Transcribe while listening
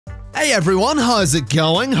Hey everyone, how's it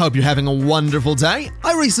going? Hope you're having a wonderful day.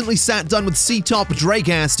 I recently sat down with Ctop,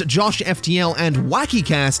 Draegast, JoshFTL, and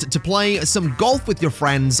WackyCast to play some golf with your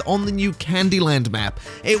friends on the new Candyland map.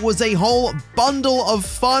 It was a whole bundle of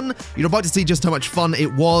fun. You're about to see just how much fun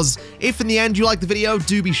it was. If in the end you liked the video,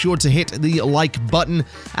 do be sure to hit the like button.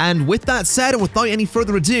 And with that said, and without any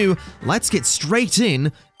further ado, let's get straight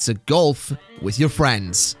in to golf with your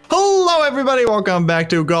friends. Hello everybody, welcome back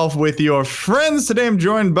to Golf with Your Friends. Today I'm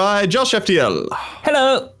joined by JoshFTL.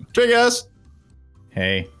 Hello. Draegast.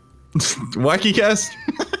 Hey. WackyCast.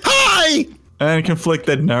 Hi. And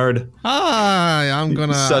ConflictNerd. Hi, I'm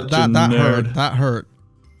gonna... Such that a nerd. hurt. That hurt.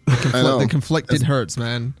 The conflicted hurts,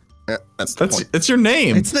 man. Yeah, that's your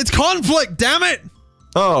name. It's conflict, damn it!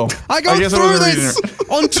 Oh. I go through this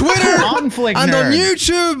on Twitter Conflict and nerd. on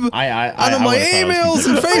YouTube and on my emails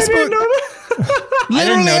and Facebook.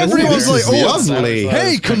 Literally everyone's like, oh, lovely.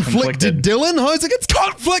 Hey, conflicted Dylan. How's it? It's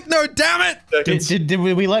conflict nerd, damn it! Did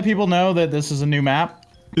we let people know that this is a new map?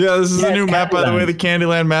 Yeah, this is a new map, by the way, the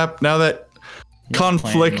Candyland map. Now that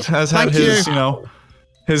Conflict has had his,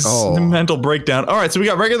 his mental breakdown. All right, so we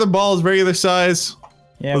got regular balls, regular size.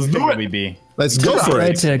 Yeah, let's do it. We be. Let's go for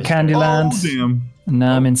it. To Candyland. Oh, damn.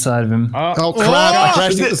 Now I'm inside of him. Oh crap! I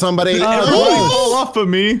crashed into somebody. All off of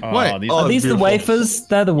me. Wait, are these the wafers?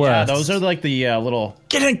 They're the worst. Yeah, those are like the little...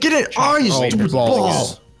 Get in! Oh, you stupid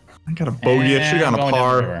balls. I got a bogey. I should've gotten a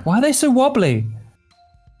par. Why are they so wobbly?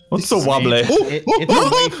 What's so wobbly? It's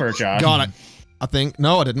a wafer, Josh. Got it. I think.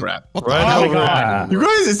 No, I didn't. Crap. What the Right hell? over. You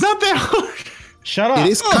guys, it's not that hard. Shut up. It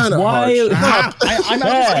is kind of hard. I'm just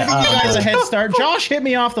giving you guys a head start. Josh hit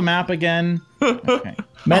me off the map again. Okay.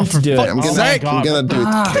 Meant to do it. I'm gonna do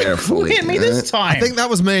it carefully. Who hit me this time? I think that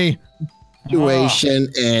was me. Situation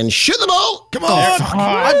and shoot the ball. Come on!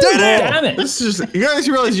 I did it! Damn it! This is just, you guys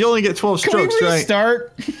realize you only get 12 Can strokes, we right?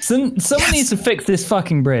 restart? Someone needs to fix this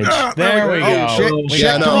fucking bridge. There we go. Shit,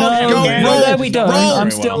 Yeah, no. No, there we don't. roll.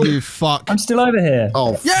 I'm still over here.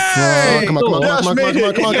 Oh, Yay! come on.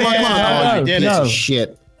 Yeah, we did it.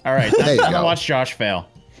 Shit. All right, There you I'm gonna go. watch Josh fail.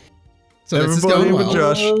 So this is Everybody going but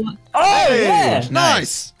well. Josh. Oh yeah!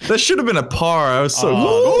 Nice! That should have been a par. I was so.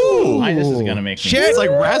 Oh, this is gonna make me. Shit. It's like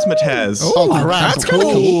Razmataz. Oh crap! That's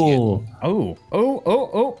cool.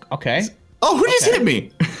 Okay. Oh, who just hit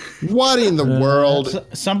me? What in the world?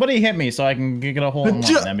 Somebody hit me so I can get a hole in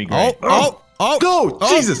one. That'd be great. Go!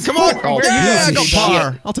 Jesus! Come on! Oh, Yeah, I piece got of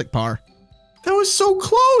par. shit. I'll take par. That was so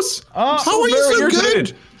close. How are you so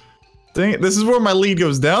good? Dang it! This is where my lead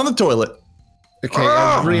goes down the toilet. Okay,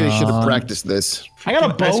 I really should have practiced this. I got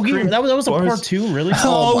a bogey. cream That was a par bars. 2, really?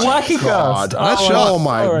 Oh, WackyCast. God. Nice shot. Oh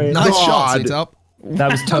my sorry. Nice shot, God. Ctop. That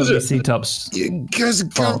was totally Ctop's. You guys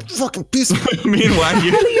got fucking pissed. Me and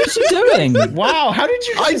Wacky. What are you two doing? Wow, how did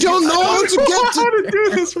you? I don't know how to get How to. to do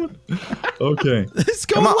this one? Okay. It's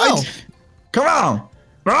going well. Come on.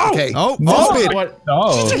 No. Okay. Oh, Stop it. What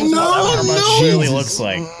Oh, No, really no. looks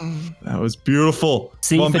like? That was beautiful.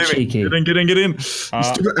 C Come on, for baby. cheeky. Get in.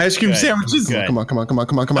 Stupid ice cream good. sandwiches. Good. Come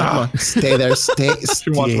on. Stay there. Stay.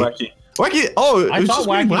 Should watch Wacky. Wacky. Oh, it I was thought just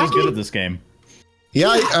Wacky me, was good at this game. Yeah,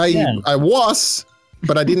 I was,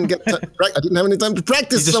 but I didn't get. I didn't have any time to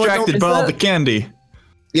practice. He's so I distracted don't- by all the candy.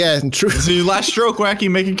 Yeah, true. So your last stroke, Wacky,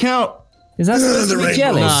 make it count. is that supposed to be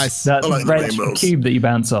jelly? Nice. That I like the red rainbows. cube that you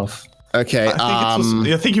bounce off. Okay.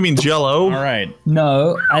 I think you mean Jello. All right.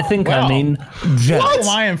 No, I think I Wow. mean Why jelly. am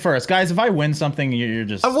I in first, guys? If I win something, you're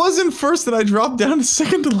just. I was in first and I dropped down to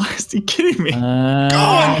second to last. Are you kidding me?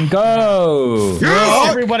 And go.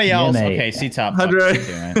 Everybody else. mate. Okay, Ctop.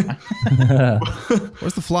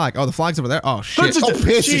 Where's the flag? Oh, the flag's over there. Oh, shit. Oh,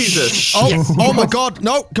 piss of Jesus. shit. Oh my god.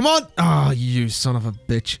 No, come on. Oh, you son of a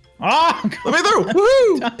bitch. Oh, Let me through.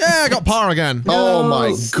 Woohoo! Yeah, I got par again. Oh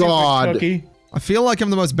my God. cookie. I feel like I'm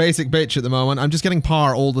the most basic bitch at the moment. I'm just getting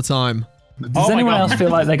par all the time. Does Oh my anyone God. else feel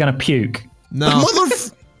like they're gonna puke? No.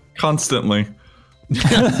 Motherf. Constantly.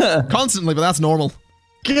 Constantly, but that's normal.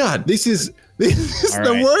 God, This is All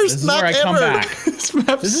the right, worst this is where map I come ever. back. this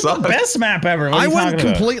map This is sucks. the best map ever. What are I you went talking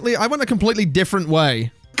about? completely. I went a completely different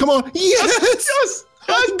way. Come on. Yes.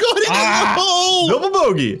 I got it in the hole. Double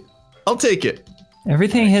bogey. I'll take it.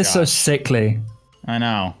 Everything here's so sickly. I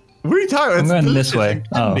know. What are you talking about? I'm going this It's way.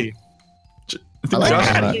 Oh. candy. I think like Josh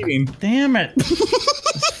that. is cheating. Damn it.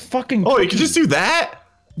 This fucking. Oh, you can just do that?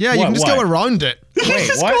 Yeah, you can just go What? around it. You Wait,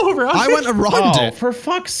 just what? go around I it? went around Oh, it. for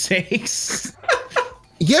fuck's sakes.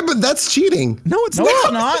 Yeah, but that's cheating. No, it's No, not.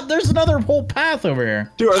 it's not. There's another whole path over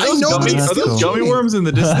here. Dude, are I those, know, gummy, but it's are still those gummy cheating. worms in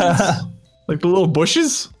the distance? Like the little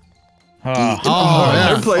bushes? Oh, Oh,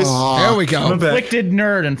 yeah. Third place. There we go. I'm back. Conflicted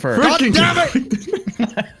nerd and first. God Freaking damn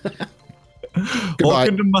it! Goodbye.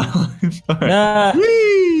 Welcome to my life. All right. Ah,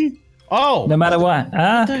 Whee! Oh. No matter what.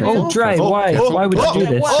 Oh, Dre, why? Why would you do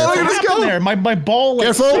this? Oh, look at this guy. There? My ball. Like,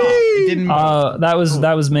 Careful. stopped. It didn't.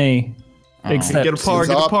 That was me. Except Get a par,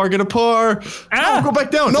 get a par, get a par. Oh, go back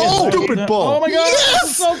down. No. Stupid ball. Oh my god, Yes! this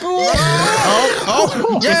is so cool.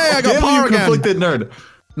 Yeah, I got Damn par you, again. conflicted nerd.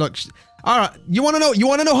 Look, all right. You want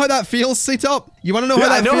to know how that feels, Ctop? You want to know how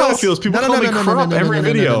that I know feels? how it feels. People call me crap every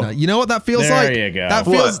video. You know what that feels There like? you go. That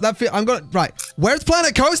feels. I'm gonna. Right. Where's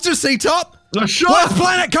Planet Coaster, Ctop? Shut Where's up.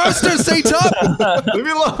 Planet Coaster, Ctop? Leave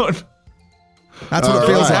me alone. That's what it I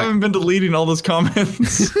feels like. haven't been deleting all those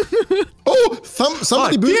comments. Oh,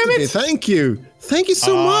 somebody Oh, boosted damn me. it. Thank you. Thank you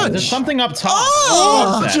so There's much. something up top.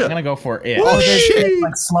 Oh, What's that? I'm gonna go for it. Oh, there's shit.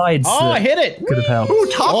 like slides. Oh, I that hit it. could have helped. Ooh,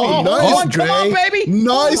 toffee. Oh, Come nice, on, Dre. come on, baby.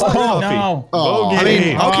 Nice. No. Oh, Bogey. I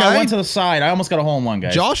mean, Oh, okay. I went to the side. I almost got a hole in one,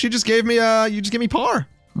 guys. Josh, you just gave me par.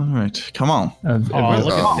 All right, come on. Oh,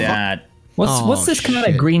 look at that. What's this kind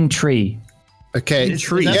shit. of green tree? Okay. Is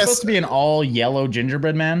that Yes. supposed to be an all yellow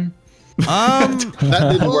gingerbread man? That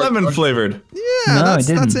didn't work. Lemon flavored. Yeah, No, that's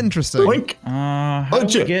it didn't. interesting. Blink. How do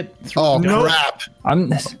Punch we it. get through? Oh, No. crap.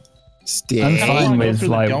 I'm Sting. fine go with through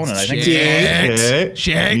the like. donut. I think. Okay.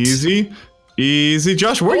 Shit. Easy. Easy.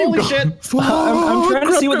 Josh, where are you Holy going? shit! I'm trying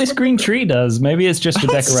to see what this green tree does. Maybe it's just a I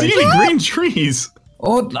don't see decoration. any green trees.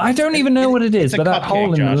 Or I don't even know what it is, It's a but that cupcake,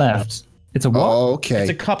 hole in the Josh. left. It's a what? Okay.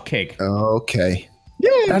 It's a cupcake. Okay.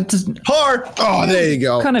 That doesn't. Par. Oh, there you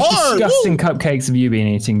go. What kind of Hard. disgusting cupcakes have you been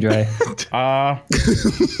eating, Dre?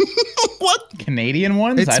 What? Canadian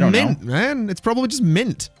ones? It's I don't mint, know. man. It's probably just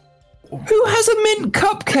mint. Who has a mint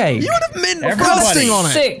cupcake? You would have mint Everybody. frosting on it.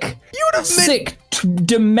 Sick. You would have mint. Sick,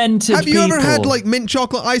 demented Have you people. ever had like mint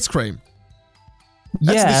chocolate ice cream?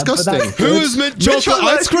 That's yeah, but disgusting. that's Who good. is mint chocolate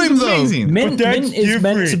ice cream though? Amazing. Mint is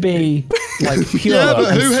meant to be like pure Yeah,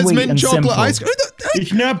 but and who has sweet mint and chocolate simple. ice cream?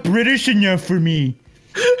 It's not British enough for me.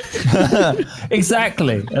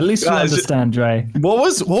 Exactly. At least you Guys, understand, Dre. What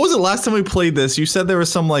was it last time we played this? You said there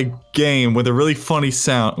was some like game with a really funny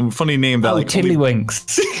name that Oh, like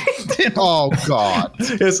Tiddlywinks. Oh, God.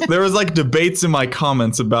 yes, there was like debates in my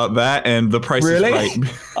comments about that and the Price is Right.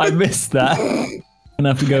 I missed that. Gonna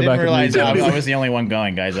have to go I back didn't realize and read I it. was the only one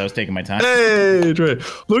going, guys. I was taking my time. Hey, Dre.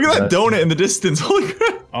 Look at that donut in the distance. Holy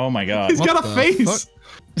crap. Oh my god. He's got a face.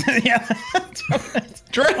 yeah.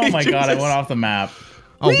 Dre, Oh my god, I Jesus. went off the map.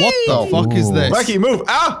 Oh, what the fuck is this? Wacky, move.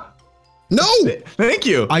 Ah! No. Thank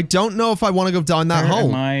you. I don't know if I want to go down that Where hole.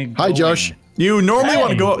 am I Hi, going? Josh. You normally want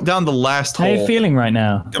to Hey. go down the last How hole. are you feeling right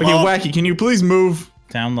now? Okay, Wacky, can you please move?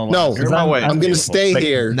 Down the No. left. You're in my way. I'm going to stay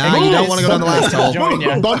here. Nah, you don't want to go down the last hole. Join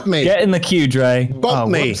ya. Bump me. Get in the queue, Dre.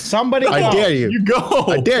 Bump me. Somebody go. I dare you. You go.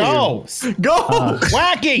 I dare Go. Go.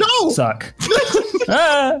 Wacky. No. Suck.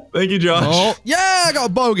 Ah. Thank you, Josh. Oh, yeah, I got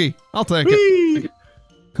a bogey. I'll take it. Whee!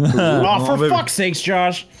 Oh, for baby. fuck's sakes,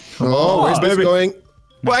 Josh. Oh, where's this baby. going?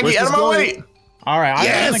 Wacky, Where's out of this my going? way. All right, I'm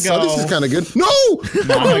Yes. gonna Oh, go. this is kind of good. No.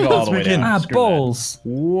 No, I'm gonna go all the way Let's begin. down. Ah, Screw balls.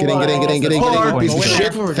 Get in. You Hard. piece of Go in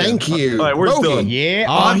shit. there. Thank you. All right, where's Bogey. Dylan? that. Yeah.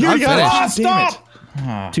 Oh, here I'm we go. finished. Ah, Damn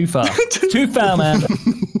stop. Too far. Too far, man.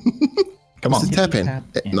 Come on. Just tap in. Tap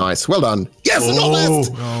in. Nice. Well done. Yes, no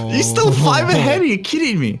left. You're still 5 ahead. Are you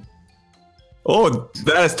kidding me? Oh,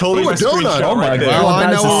 that is totally Ooh, my a donut. screenshot Oh my right there. Well, God,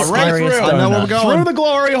 I that's know the right scariest through. I know where we're donut. going. Through the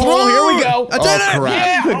glory hole. Here we go. I did it.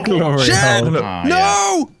 crap. Yeah. Glory Shit. hole. Ah, No.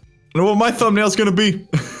 yeah. I know what my thumbnail's gonna be.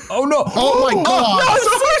 Oh no. Oh my God.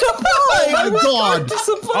 Oh my God.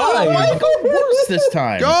 Oh, I go worse this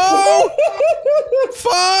time. Go.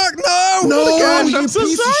 Fuck no. No, Again. you I'm so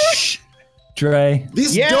piece of sorry. sh- Dre.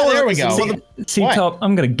 This Yeah, donut there we is go. mother- Ctop,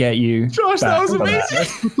 I'm gonna get you. Josh, that back was for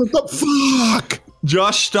amazing. Fuck.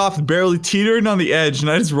 Josh stopped barely teetering on the edge,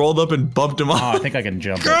 and I just rolled up and bumped him Oh, off. I think I can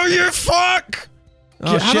jump. Go, you fuck.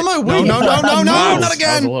 Oh, Get out of shit. my way. No, not That was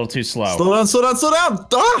again. a little too slow. Slow down, slow down, slow down.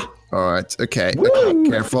 Ah! All right. Okay. Okay,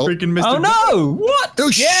 careful. Freaking Mr. Oh no! What? Oh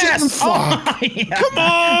Yes! shit! Fuck! Oh, yeah. Come on!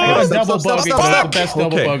 I got a Stop, double stop, bogey. stop, That's stop. the best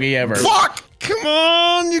double Okay. bogey ever. Fuck! Come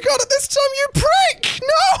on, you got it this time, you prick.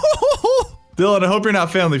 No. Dylan, I hope you're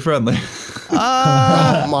not family friendly.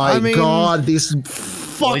 Oh my I mean- God! This he's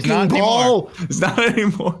fucking not ball! It's not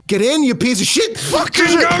anymore. Get in, you piece of shit! Fucking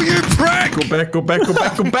go, you prick. Go back, go back, go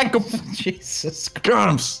back, go back, go. Jesus. Got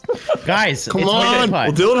him. Guys, Come it's on. mini Well,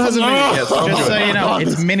 putt. Dylan hasn't made it yet. So I'm Just so good. you know,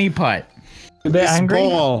 it's mini putt. A bit angry.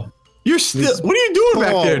 Ball. You're still. What are you doing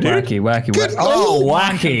back there, dude? Wacky. Good Oh, goal.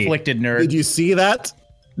 wacky. Conflicted nerd. Did you see that?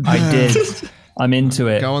 I did. I'm into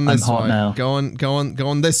it. Going I'm this hot way. now.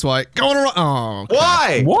 Going this way. Going around. Oh. Okay.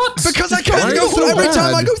 Why? What? Because I Why can't are go you through so every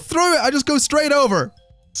time I bad? go through it. I just go straight over.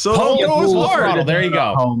 So Oh, don't go as full hard. throttle. There you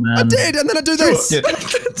go. Oh man. I did, and then I do this Okay,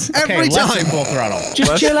 every less than time. full throttle. Just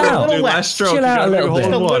Last chill stroke, out. dude, less. last stroke. Chill You out gotta a do little hole bit.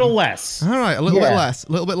 Just a in one. little less. All right, a little bit Yeah. less.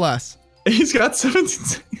 A little bit less. He's got 17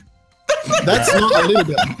 seconds. That's not a little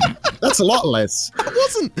bit. That's a lot less. That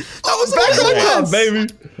wasn't. That was Back on,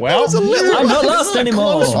 baby. Well, I'm not lost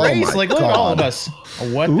anymore. close race. my Like, look at all of God. us.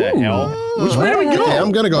 What the hell? Which way do we go? Okay,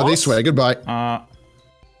 I'm gonna go this way. Goodbye.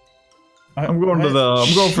 I'm going for the.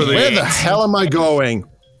 Where the hell am I going?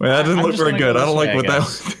 Wait, that didn't I'm look just very gonna good. go I don't this like way, what I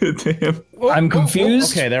that did to him. I'm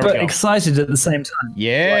confused, Okay, there we but go. excited at the same time.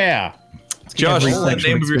 Yeah. Josh, is that the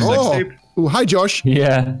name of your sex Oh, tape? ooh, hi, Josh.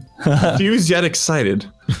 Yeah. Confused yet excited.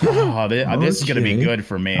 Oh, this is gonna be good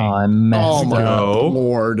for me. I messed Oh my up. No.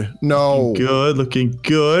 Lord, no. Good, looking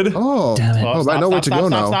good. Oh, Damn it. Oh, but I know where to go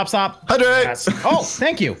now. Stop. Hi, Drake. Yes. Oh,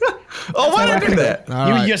 thank you. Oh, why did I do that? All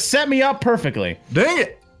You right. just set me up perfectly. Dang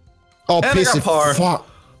it. Oh, And I piece got of par. fuck.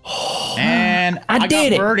 And I did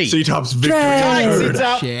got it. birdie. Ctop's victory. Drag. Seats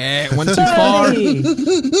up. Shit, went too far.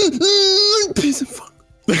 Piece of fuck.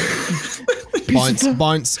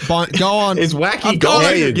 Bounce. Go on. Is Wacky I've got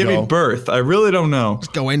going it. to give me Go. birth? I really don't know.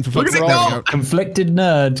 Go in for Look fuck's at sake. it There we go. go. Conflicted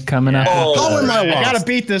nerd coming up. Oh. How am I I lost? gotta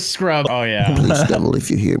beat this scrub. Oh yeah. Please, devil, if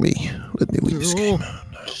you hear me, let me win this game.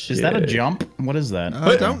 Is that a jump? What is that?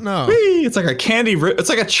 I don't know. Whee! It's like a candy. It's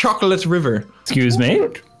like a chocolate river. Excuse me?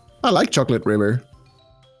 I like Chocolate River.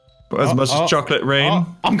 As much as chocolate rain. Oh,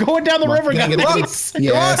 I'm going down the river, dang it. guys.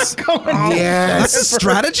 Yes. I'm going down. Yes. That's a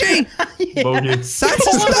strategy? Bogey. That's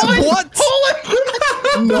what?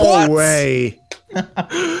 No way.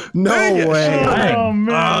 No way. Oh man.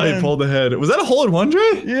 Ah, he pulled ahead. Was that a hole in one, Dre?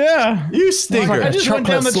 Yeah. You stinker. I just went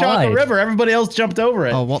down the Chocolate chocolate slide. river. Everybody else jumped over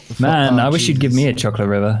it. Oh, what the fuck? Man, Oh, I wish you'd give Jesus. me a chocolate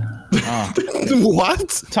river.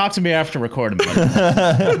 What? Talk to me after recording. buddy.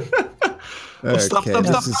 Stop.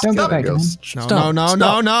 this is Don't go gotta back go. again. No,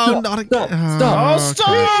 not again. Oh,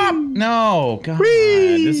 stop! No, God.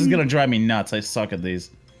 This is gonna drive me nuts. I suck at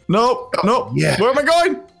these. Nope. Yeah. Where am I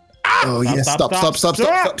going? Oh, yes. Stop.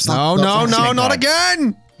 No, not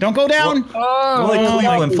again. Don't go down. I'm like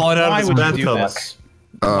Cleveland falling out Why of his would you do bathtub. this?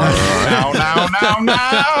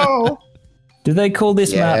 No. Do they call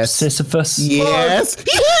this map Yes. Sisyphus? Yes.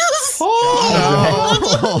 Yes.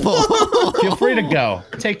 Feel free to go.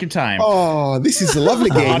 Take your time. Oh, this is a lovely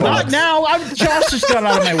game. Not now. Josh just got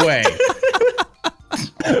out of my way.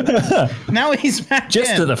 Now he's back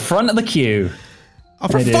Just in. at the front of the queue. Oh,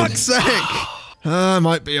 for They did. fuck's sake.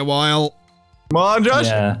 Might be a while. Come on, Josh.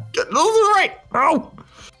 Yeah. Get a little to the right. Oh.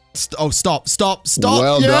 Stop.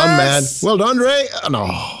 Well done, man. Yes! Well done, Ray. No.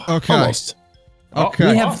 Okay. Almost.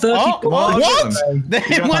 Okay. We have 30. Come on. What?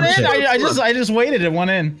 It went in. I just waited. It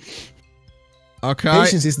went in. Okay.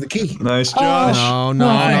 Patience is the key. Nice, Josh. No,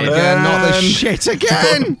 Nice. not again. Not this And- shit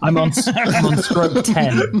again. I'm on stroke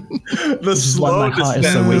 10. The slow why my heart is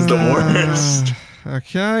descent so is the weak. worst.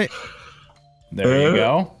 Okay. There you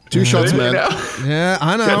go. 2 shots, man. Yeah,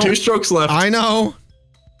 I know. Got 2 strokes left. I know.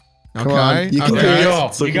 Okay. Come on, you can do okay. it. Go.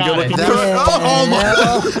 So You you got got it. it. Oh my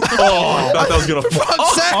god. Oh, I thought that was gonna fall.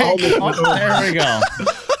 Fuck's sake. Oh, there we go. Look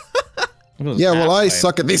at those Yeah, well, I half-pipe.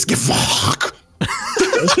 suck at this game. Fuck.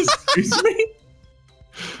 Excuse me.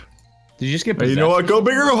 Did you just get Hey, possessed? you know what? Go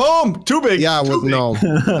big or go home. Too big. Yeah, well, no.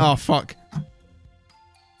 Oh fuck.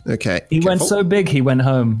 Okay. He went so big, he went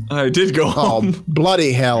home. I did go Oh, home.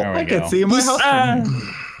 bloody hell. There we I go. can see in my house.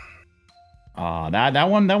 That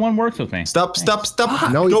one works with me. Stop.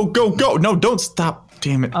 No, Go. No, don't stop.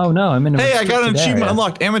 Damn it. Oh no, I'm in a Hey, I got an restricted achievement area.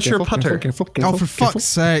 unlocked. Amateur putter. Oh, for fuck's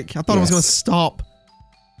sake. I thought I was Yes. going to stop.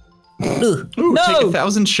 Ooh, No. take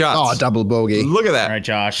 1,000 shots. Oh, double bogey. Look at that. All right,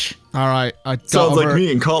 Josh. All right. I got Sounds like over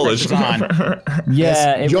me in college. Pressure's on.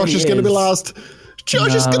 Yeah, it Josh really is gonna be last.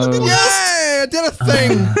 Josh is gonna be No. last. Yay! I did a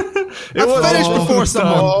thing. I was finished almost before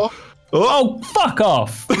someone. Oh, Oh, fuck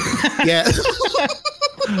off! yeah.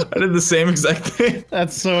 I did the same exact thing.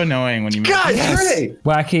 That's so annoying when you. God, Yes.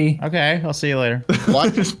 Wacky, Okay, I'll see you later.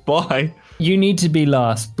 What? Just bye. you need to be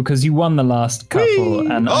last because you won the last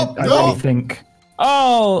couple, and Oh, I no. really think.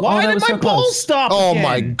 Oh, Why that did was my so bowl close. stop? Oh again?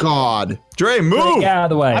 my god. Dre, move. Get out of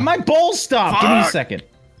the way. My bowl stopped. Give me a second.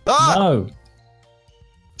 Ah, No.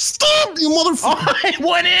 Stop, you motherfucker. Oh, it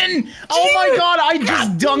went in. Oh my god, I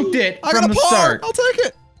just dunked it I got from a the par. start. I'll take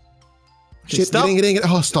it. Shit, Stop. getting it.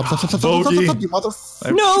 Oh, stop, Bogey. you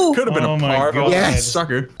motherfucker. No. Could have been Oh a my par. God. Yes.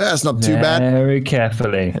 Sucker. That's not too bad. Very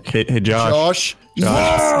carefully. Hey, Josh.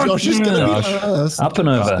 Josh. Josh is gonna Josh. be last. Up and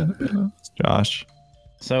over. Josh.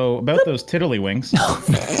 So about those tiddlywinks.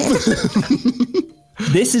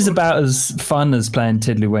 This is about as fun as playing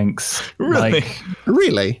Tiddlywinks. Really? Like,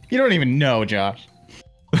 Really? You don't even know, Josh.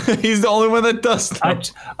 He's the only one that does I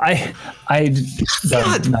stuff.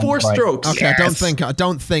 don't know, 4 right. strokes. Okay, I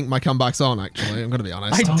don't think my comeback's on. Actually, I'm gonna be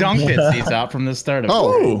honest. I dunked it, Ctop, from the start of it.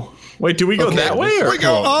 Oh. Ooh. Wait, do we go Okay, that way or we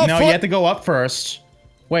go up. No, you have to go up first.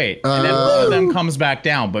 Wait, and then one of them comes back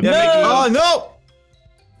down. But Yeah, oh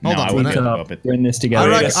no! Hold on a minute. We're in this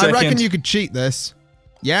together. I reckon you could cheat this.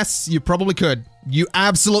 Yes, you probably could. You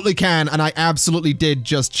absolutely can, and I absolutely did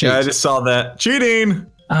just cheat. Yeah, I just saw that. Cheating!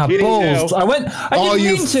 Ah, balls. I didn't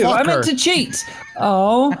mean to. I meant to cheat.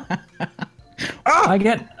 Oh. I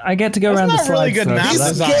get to go around the slide. That's not really good map This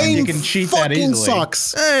design. game You can cheat that fucking easily.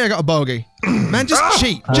 sucks. Hey, I got a bogey. Man, just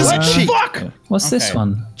cheat. Just cheat. Fuck! What's this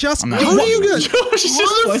one? Just How are you gonna?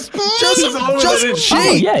 just cheat.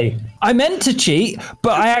 Oh, yay. I meant to cheat,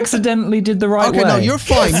 but I accidentally did the right way. Okay, no, you're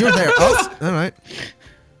fine. You're there. Oh, all right.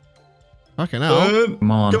 Okay, now.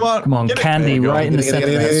 Come on, candy right in the center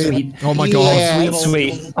of that sweet. Oh my god. Yeah.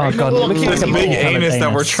 Sweet. Oh god, it looks like This a big big anus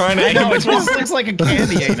that we're trying to. I know, it just looks like a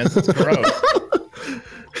candy anus. It's gross.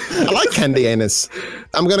 I like candy anus.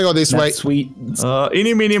 I'm gonna go this way. Sweet.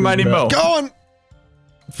 Eeny, meeny, miny, mo. Go on.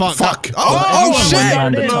 Fuck. Oh shit.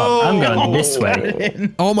 I'm going this way.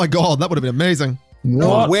 Oh my god, that would have been amazing.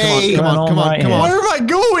 No way. Come on. Where am I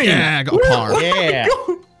going? Yeah, I got a par. Yeah.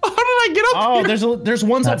 How did I get up here? There's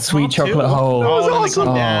ones That up sweet top, chocolate too. hole. Oh, then they awesome.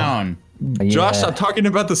 come down. Yeah. Josh, stop talking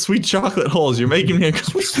about the sweet chocolate holes. You're making me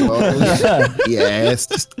uncomfortable. Oh, yes,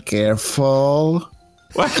 just careful.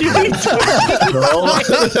 Why are you being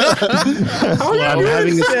I'm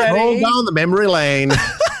having to scroll down the memory lane.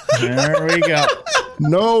 There we go.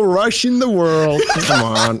 No rush in the world. Come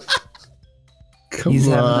on. He's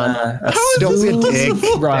on. a Don't be a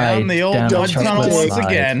dick. ride Down the old down mud a tunnel chocolate once slide.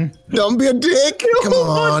 again. Don't be a dick. Come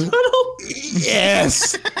on.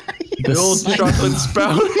 Yes. The old chocolate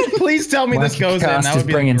spout. Please tell me this goes in. WackyCast That is would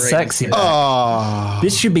be bringing great. sexy back. Oh.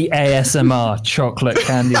 This should be ASMR, Chocolate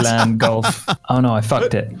Candyland Golf. Oh no, I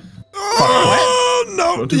fucked it. Oh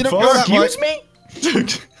no. too You don't far. go that way.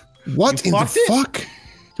 Excuse me? What in the fucked it? fuck?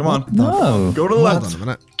 Come on. No. Go to the Hold left. on a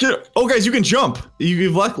minute. Oh, guys, you can jump.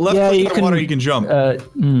 You've left Yeah, click you on can. water. You can jump. I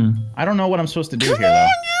don't know what I'm supposed to do here, though.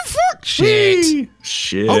 You fuck shit.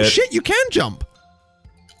 Shit. Oh shit, you can jump.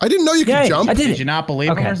 I didn't know you could Yay, jump. I did Did it. you not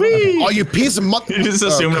believe me? Okay. Or something? Oh, you piece of mud. You just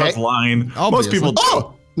assumed I was Okay. lying. Most Obviously. people do.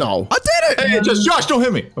 Oh, no. I did it. Hey, just Josh, don't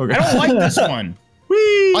hit me. Okay. I don't like this one.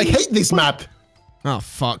 Whee! I hate this map. Oh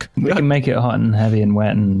fuck. We can make it hot and heavy and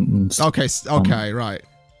wet and Okay, right.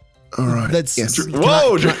 All right. Let's. Yes.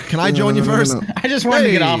 Whoa! Can I join you first? No. I just wanted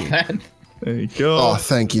to get off that. There you go. Oh,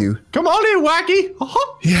 thank you. Come on in, Wacky.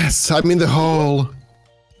 Uh-huh. Yes, I'm in the hole.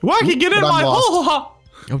 Wacky, get in But I'm my lost. hole.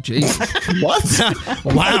 Oh jeez. What?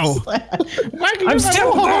 Wow. I'm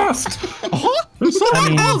still lost. There's so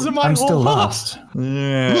many holes in my I'm still hole. lost.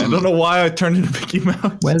 Yeah, I don't know why I turned into Mickey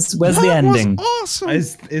Mouse. Where's the ending? Awesome.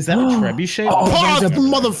 Is that a trebuchet? Oh,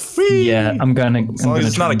 motherfucker. Yeah, I'm gonna. As long as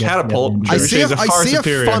it's not a catapult. I see Trebuchet's I far see a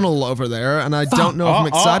superior. funnel over there, and I don't know if I'm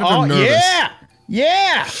excited or nervous. Yeah!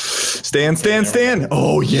 Yeah! Stand.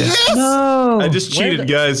 Oh, yes. No. I just cheated,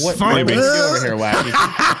 guys. What Maybe. do over here, Wacky?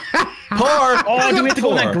 Par. Oh, do we have to go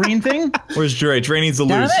in that green thing? Where's Dre? Dre needs to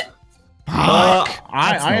Damn lose. it.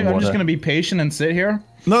 I'm no just water. gonna be patient and sit here.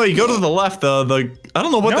 No, you go to the left. The I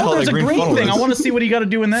don't know what the No, hell there's that a green green funnel thing. is. I want to see what you got to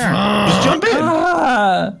do in there. Just jump in.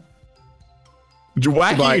 Ah.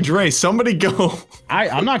 Wacky or Dre, somebody go.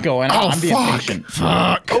 I'm not going. I'm being patient.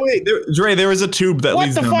 Fuck. Oh wait, Dre, there is a tube that What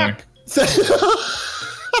leads the down fuck?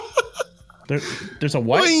 There's a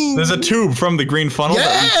what? there. There's a tube from the green funnel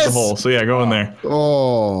that leads to the Yes! hole. So yeah, go in there.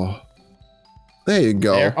 Oh. There you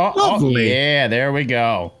go. There. Oh, Lovely. yeah, there we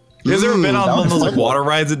go. You guys ever been on one of those like water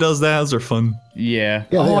rides that does that? Those are fun. Yeah.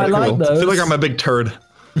 Yeah, Oh, they I are like cool. those. I feel like I'm a big turd.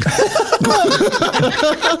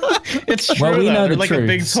 It's true. Well, we though. know They're the like a truth,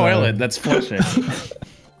 big so- toilet that's flushing.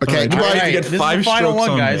 Okay, I goodbye. Alright. get this is 5 the final strokes one,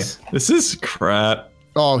 on guys. me. This is crap.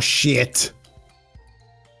 Oh, shit.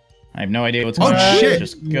 I have no idea what's Oh, going on. shit.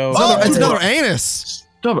 Just go. It's another anus.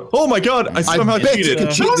 Stop it. Oh my god, I I somehow bet you cheated.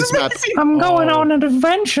 can cheat this map. I'm going on an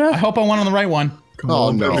adventure. I hope I went on the right one.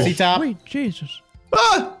 Oh, no. Ctop. Wait, Jesus.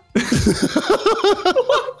 Ah!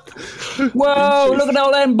 Whoa! Look at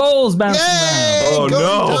all them balls bouncing Yay! Oh, Going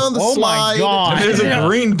no. down the Oh my slide. god. There's a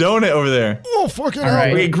green donut over there. Oh fucking All hell.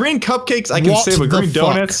 right. Okay, green cupcakes I can What say, but the green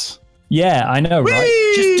fuck? donuts. around. Yeah, I know, right?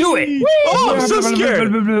 Whee! Just do it. Oh, I'm so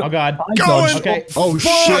scared. Oh god. Going. Okay. Oh,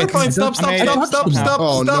 shit. Fine, stop. I made it.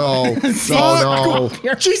 Oh, no. No, no.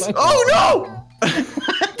 You're Jeez. so- Oh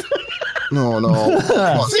No, no.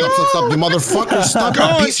 Come on, stop, you motherfucker. Stop,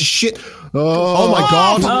 you piece of shit. Oh my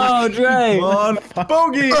god. Oh, Dre. no! Come on,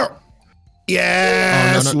 bogey.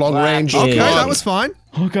 Yes, Oh, no, no. long range. Okay, Yeah. that was fine.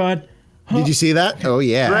 Oh god. Did you see that? Oh,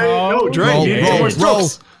 yeah. Dre, no, Dre, Roll, you need roll, more roll.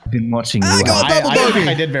 strokes. I've been watching you. I got out. double I don't think bogey.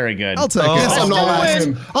 I did very good. I'll take Oh. it. Yes, I'm not lost.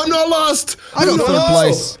 I'm not lost. I got No. third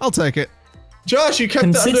place. I'll take it. Josh, you kept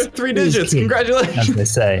it under 3 digits. Congratulations. As they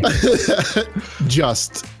say.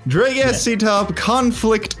 Just. Draegast, Ctop,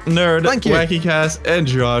 ConflictNerd, WackyCast, and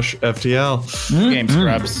Josh FTL. Game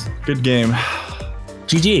scrubs. Good game.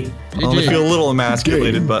 GG. I only feel a little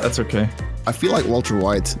emasculated, but that's okay. I feel like Walter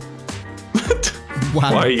White.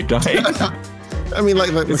 Wow. Why are you dying? I mean,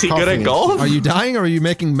 like is he good at golf? Are you dying or are you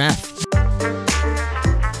making meth?